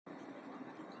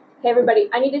Hey everybody,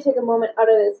 I need to take a moment out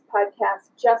of this podcast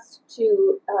just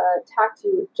to talk to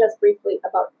you just briefly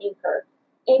about Anchor.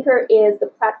 Anchor is the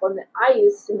platform that I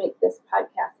use to make this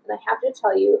podcast, and I have to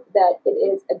tell you that it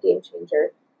is a game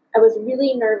changer. I was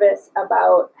really nervous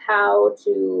about how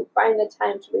to find the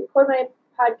time to record my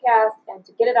podcast and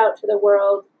to get it out to the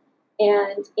world,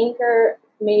 and Anchor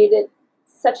made it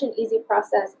such an easy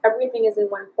process. Everything is in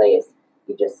one place.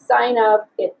 You just sign up,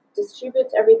 it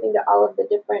distributes everything to all of the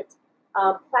different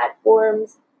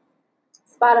platforms,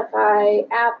 Spotify,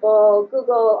 Apple,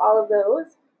 Google, all of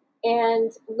those.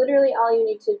 And literally all you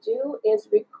need to do is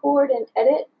record and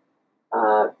edit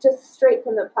just straight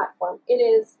from the platform. It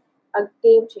is a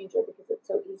game changer because it's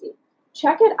so easy.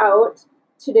 Check it out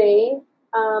today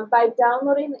by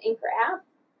downloading the Anchor app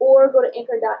or go to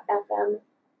anchor.fm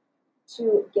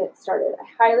to get started. I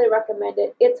highly recommend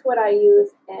it. It's what I use,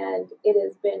 and it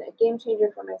has been a game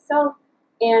changer for myself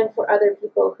and for other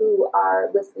people who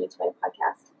are listening to my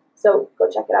podcast. So go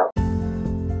check it out.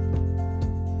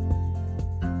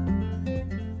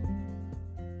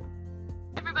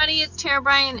 Everybody, it's Tara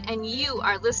Bryan, and you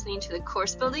are listening to the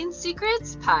Course Building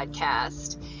Secrets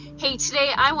podcast. Hey,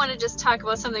 today I want to just talk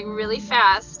about something really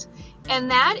fast, and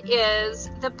that is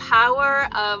the power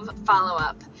of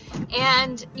follow-up.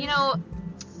 And,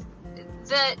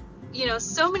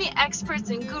 so many experts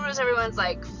and gurus, everyone's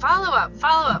like, follow up.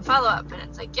 And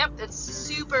it's like, yep, that's a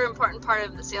super important part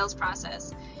of the sales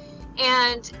process.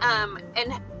 And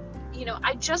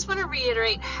I just want to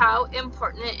reiterate how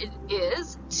important it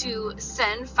is to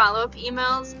send follow-up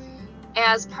emails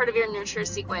as part of your nurture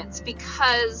sequence,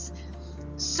 because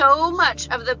so much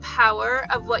of the power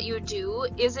of what you do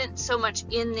isn't so much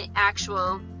in the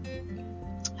actual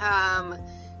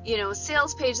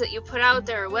sales page that you put out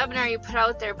there or webinar you put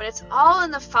out there, but it's all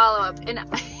in the follow-up. And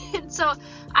so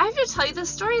I have to tell you the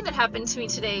story that happened to me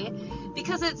today,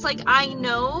 because it's like, I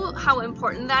know how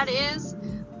important that is,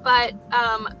 but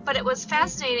it was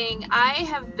fascinating. I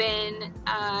have been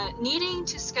needing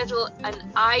to schedule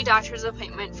an eye doctor's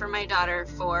appointment for my daughter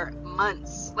for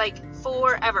months, like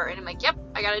forever. And I'm like, yep,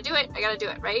 I gotta do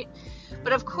it, right?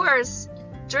 But of course,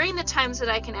 during the times that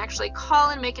I can actually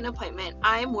call and make an appointment,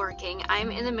 I'm working,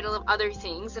 I'm in the middle of other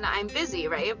things, and I'm busy,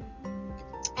 right?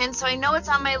 And so I know it's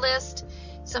on my list,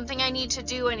 something I need to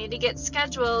do, I need to get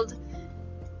scheduled,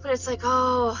 but it's like,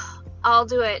 oh, I'll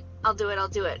do it,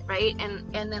 right?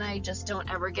 And then I just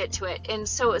don't ever get to it. And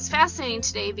so it was fascinating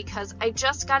today because I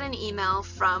just got an email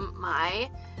from my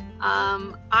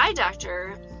eye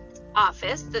doctor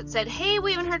office that said, hey,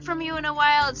 we haven't heard from you in a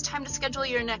while, it's time to schedule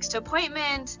your next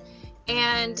appointment.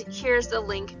 And here's the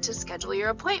link to schedule your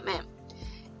appointment.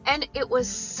 And it was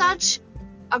such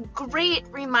a great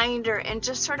reminder and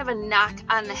just sort of a knock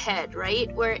on the head,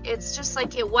 right? Where it's just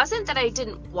like, it wasn't that I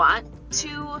didn't want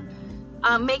to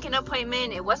make an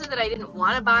appointment. It wasn't that I didn't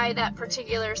want to buy that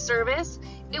particular service.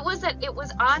 It was that it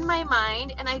was on my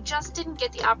mind and I just didn't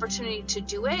get the opportunity to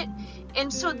do it.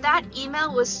 And so that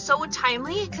email was so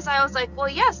timely, because I was like, well,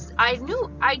 yes, I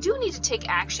do need to take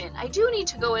action. I do need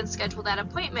to go and schedule that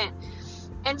appointment.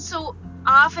 And so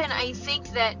often I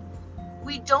think that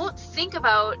we don't think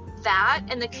about that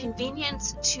and the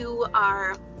convenience to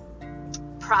our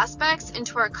prospects and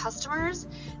to our customers,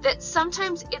 that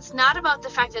sometimes it's not about the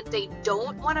fact that they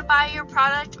don't want to buy your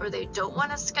product or they don't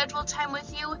want to schedule time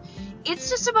with you. It's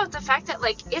just about the fact that,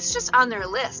 like, it's just on their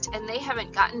list and they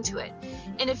haven't gotten to it.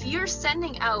 And if you're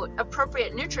sending out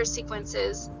appropriate nurture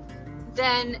sequences,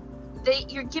 then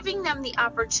you're giving them the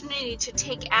opportunity to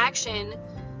take action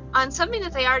on something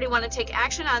that they already want to take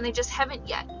action on, they just haven't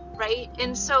yet, right?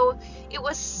 And so it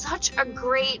was such a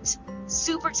great,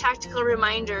 super tactical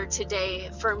reminder today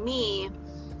for me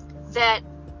that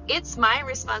it's my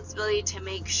responsibility to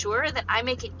make sure that I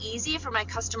make it easy for my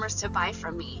customers to buy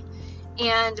from me.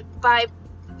 And by,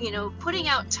 putting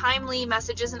out timely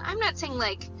messages, and I'm not saying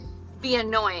like be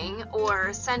annoying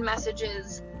or send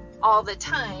messages all the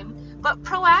time, but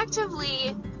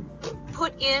proactively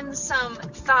put in some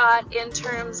thought in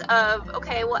terms of,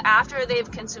 okay, well, after they've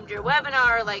consumed your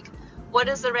webinar, like, what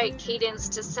is the right cadence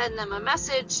to send them a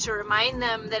message to remind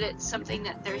them that it's something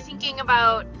that they're thinking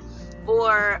about?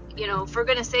 Or, for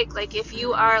goodness sake, like, if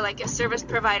you are like a service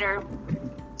provider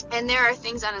and there are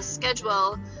things on a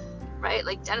schedule, right,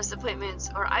 like dentist appointments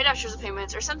or eye doctor's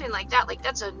appointments or something like that, like,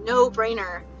 that's a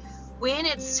no-brainer. When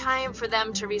it's time for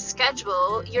them to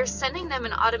reschedule, you're sending them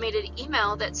an automated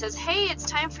email that says, hey, it's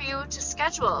time for you to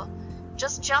schedule.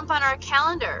 Just jump on our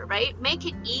calendar, right? Make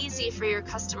it easy for your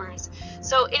customers.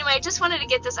 So anyway, I just wanted to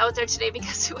get this out there today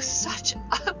because it was such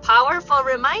a powerful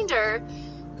reminder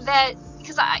that,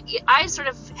 because I sort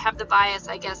of have the bias,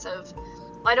 I guess, of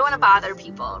I don't want to bother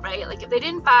people, right? Like if they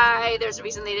didn't buy, there's a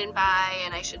reason they didn't buy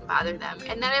and I shouldn't bother them.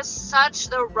 And that is such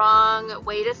the wrong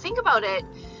way to think about it,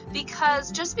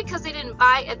 because just because they didn't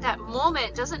buy at that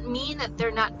moment doesn't mean that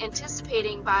they're not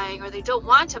anticipating buying, or they don't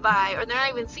want to buy, or they're not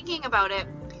even thinking about it.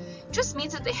 It just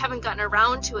means that they haven't gotten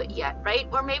around to it yet, right?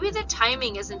 Or maybe the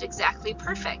timing isn't exactly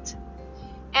perfect.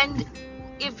 And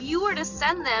if you were to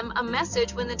send them a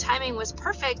message when the timing was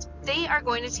perfect, they are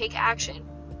going to take action.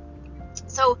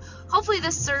 So hopefully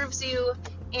this serves you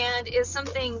and is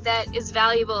something that is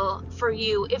valuable for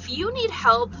you. If you need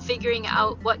help figuring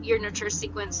out what your nurture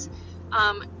sequence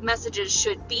messages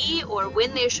should be or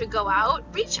when they should go out,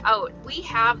 reach out. We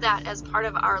have that as part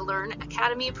of our Learn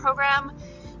Academy program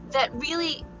that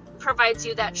really provides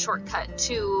you that shortcut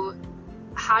to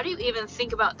how do you even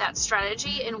think about that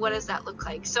strategy and what does that look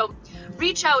like. So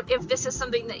reach out if this is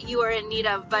something that you are in need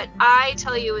of. But I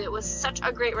tell you, it was such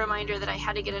a great reminder that I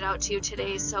had to get it out to you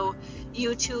today so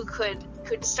you too could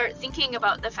start thinking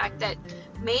about the fact that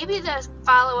maybe the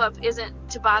follow-up isn't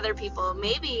to bother people.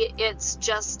 Maybe it's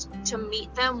just to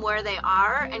meet them where they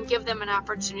are and give them an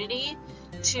opportunity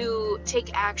to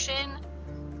take action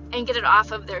and get it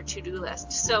off of their to-do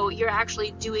list. So you're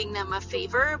actually doing them a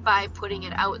favor by putting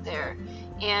it out there.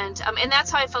 And that's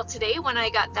how I felt today when I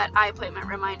got that eye appointment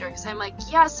reminder, because I'm like,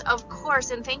 yes, of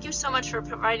course, and thank you so much for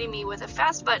providing me with a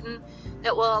fast button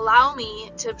that will allow me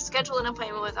to schedule an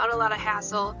appointment without a lot of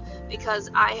hassle,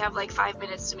 because I have like 5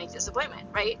 minutes to make this appointment,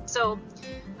 right? So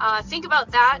think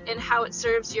about that and how it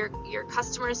serves your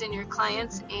customers and your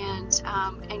clients, and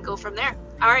go from there.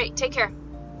 All right, take care.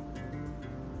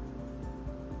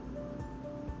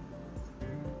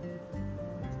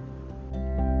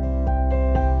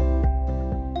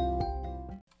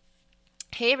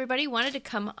 Hey everybody, wanted to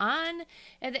come on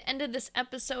at the end of this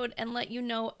episode and let you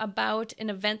know about an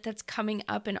event that's coming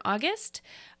up in August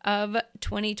of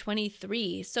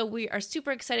 2023. So we are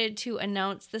super excited to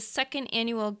announce the second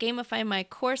annual Gamify My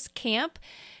Course Camp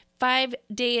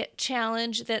 5-day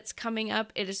challenge that's coming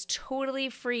up. It is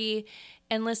totally free.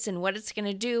 And listen, what it's going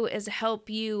to do is help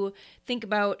you think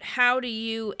about how do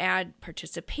you add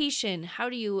participation, how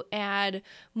do you add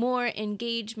more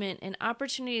engagement and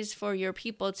opportunities for your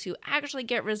people to actually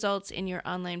get results in your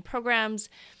online programs.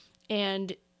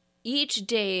 And each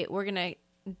day we're going to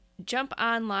jump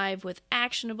on live with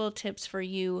actionable tips for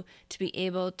you to be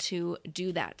able to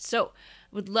do that. So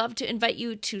would love to invite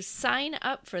you to sign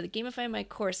up for the Gamify My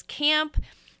Course Camp,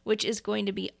 which is going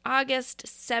to be August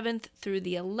 7th through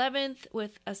the 11th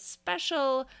with a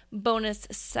special bonus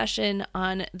session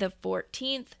on the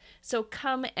 14th. So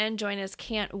come and join us.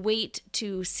 Can't wait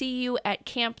to see you at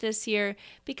camp this year,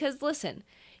 because listen,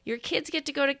 your kids get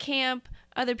to go to camp,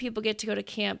 other people get to go to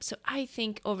camp. So I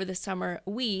think over the summer,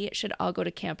 we should all go to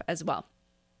camp as well.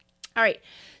 All right,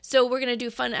 so we're going to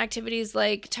do fun activities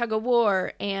like tug of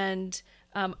war and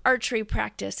archery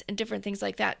practice and different things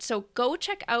like that. So go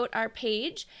check out our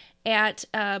page at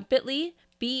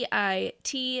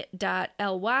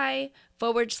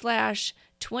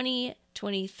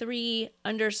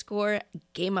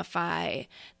bit.ly/2023_gamify.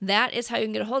 That is how you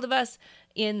can get a hold of us.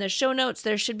 In the show notes,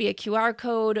 there should be a QR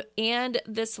code and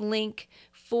this link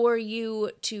for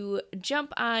you to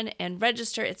jump on and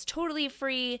register. It's totally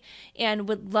free and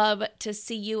would love to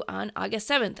see you on August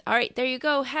 7th. All right, there you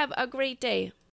go. Have a great day.